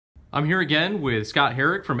I'm here again with Scott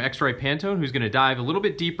Harig from X-Rite Pantone, who's going to dive a little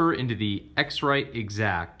bit deeper into the X-Rite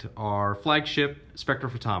eXact, our flagship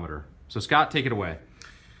spectrophotometer. So Scott, take it away.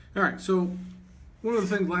 All right, so one of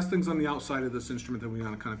the last things on the outside of this instrument that we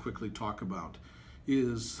want to kind of quickly talk about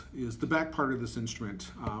is the back part of this instrument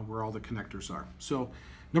where all the connectors are. So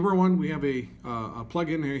number one, we have a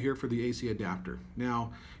plug-in here for the AC adapter.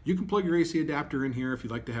 Now, you can plug your AC adapter in here if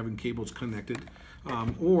you'd like to have cables connected,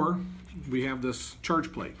 or we have this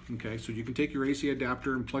charge plate. Okay, so you can take your AC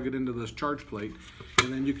adapter and plug it into this charge plate,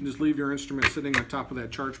 and then you can just leave your instrument sitting on top of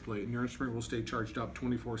that charge plate, and your instrument will stay charged up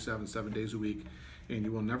 24/7, 7 days a week, and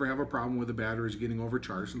you will never have a problem with the batteries getting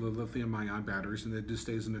overcharged, the lithium-ion batteries, and it just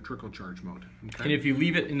stays in a trickle charge mode. Okay? And if you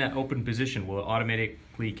leave it in that open position, will it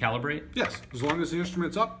automatically calibrate? Yes, as long as the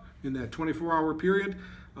instrument's up in that 24-hour period,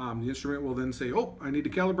 the instrument will then say, oh, I need to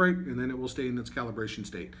calibrate, and then it will stay in its calibration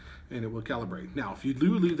state, and it will calibrate. Now, if you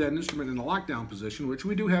do leave that instrument in a lockdown position, which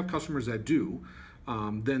we do have customers that do,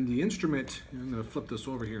 then the instrument, I'm going to flip this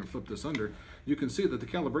over here and flip this under, you can see that the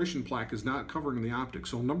calibration plaque is not covering the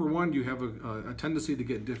optics. So number one, you have a tendency to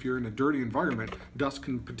get, if you're in a dirty environment, dust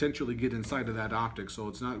can potentially get inside of that optic, so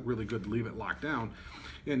it's not really good to leave it locked down.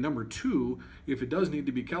 And number two, if it does need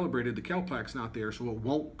to be calibrated, the cal plaque's not there, so it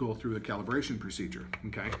won't go through the calibration procedure,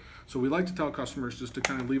 okay? So we like to tell customers just to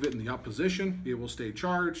kind of leave it in the up position, it will stay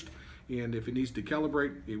charged, and if it needs to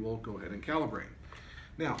calibrate, it will go ahead and calibrate.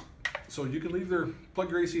 Now, so you can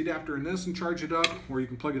plug your AC adapter in this and charge it up, or you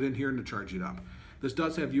can plug it in here and to charge it up. This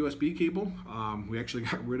does have USB cable. We actually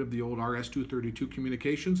got rid of the old RS-232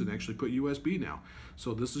 communications and actually put USB now.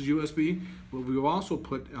 So this is USB, but we've also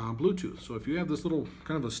put Bluetooth. So if you have this little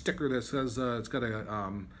kind of a sticker that says it's got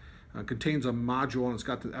contains a module and it's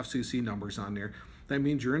got the FCC numbers on there, that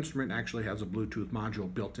means your instrument actually has a Bluetooth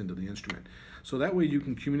module built into the instrument. So that way you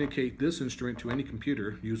can communicate this instrument to any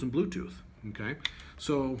computer using Bluetooth. Okay,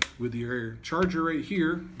 so with your charger right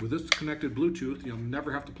here, with this connected Bluetooth, you'll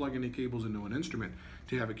never have to plug any cables into an instrument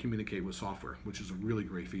to have it communicate with software, which is a really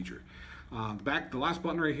great feature. The last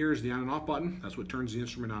button right here is the on and off button. That's what turns the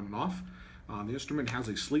instrument on and off. The instrument has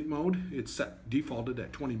a sleep mode. It's set defaulted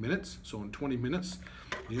at 20 minutes. So in 20 minutes,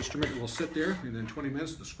 the instrument will sit there, and in 20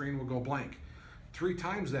 minutes, the screen will go blank. 3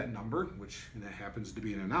 times that number, which that happens to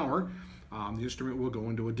be in an hour, the instrument will go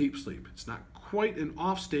into a deep sleep. It's not quite an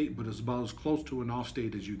off state, but it's about as close to an off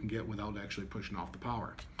state as you can get without actually pushing off the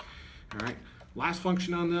power. All right, last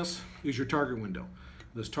function on this is your target window.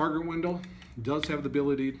 This target window does have the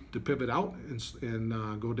ability to pivot out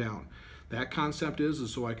and go down. That concept is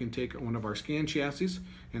so I can take one of our scan chassis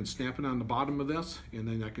and snap it on the bottom of this, and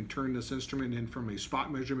then I can turn this instrument in from a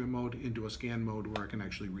spot measurement mode into a scan mode where I can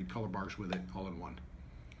actually read color bars with it all in one.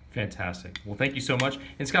 Fantastic. Well, thank you so much.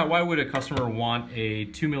 And Scott, why would a customer want a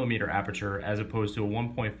 2mm aperture as opposed to a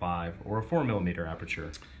 1.5 or a 4mm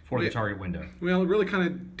aperture for the target window? Well, it really kind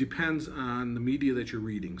of depends on the media that you're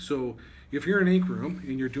reading. So if you're in an ink room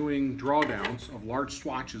and you're doing drawdowns of large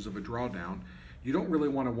swatches of a drawdown, you don't really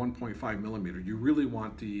want a 1.5mm. You really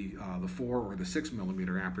want the 4 or the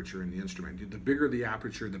 6mm aperture in the instrument. The bigger the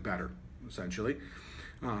aperture, the better, essentially.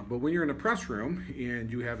 But when you're in a press room and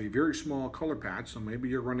you have a very small color patch, so maybe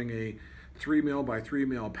you're running a 3mm by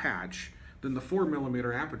 3mm patch, then the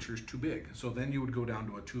 4mm aperture is too big. So then you would go down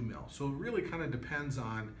to a 2mm. So it really kind of depends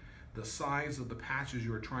on the size of the patches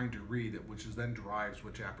you are trying to read, which then drives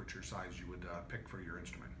which aperture size you would pick for your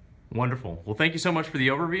instrument. Wonderful. Well, thank you so much for the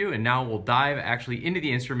overview, and now we'll dive actually into the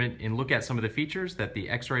instrument and look at some of the features that the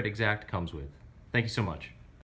X-Rite eXact comes with. Thank you so much.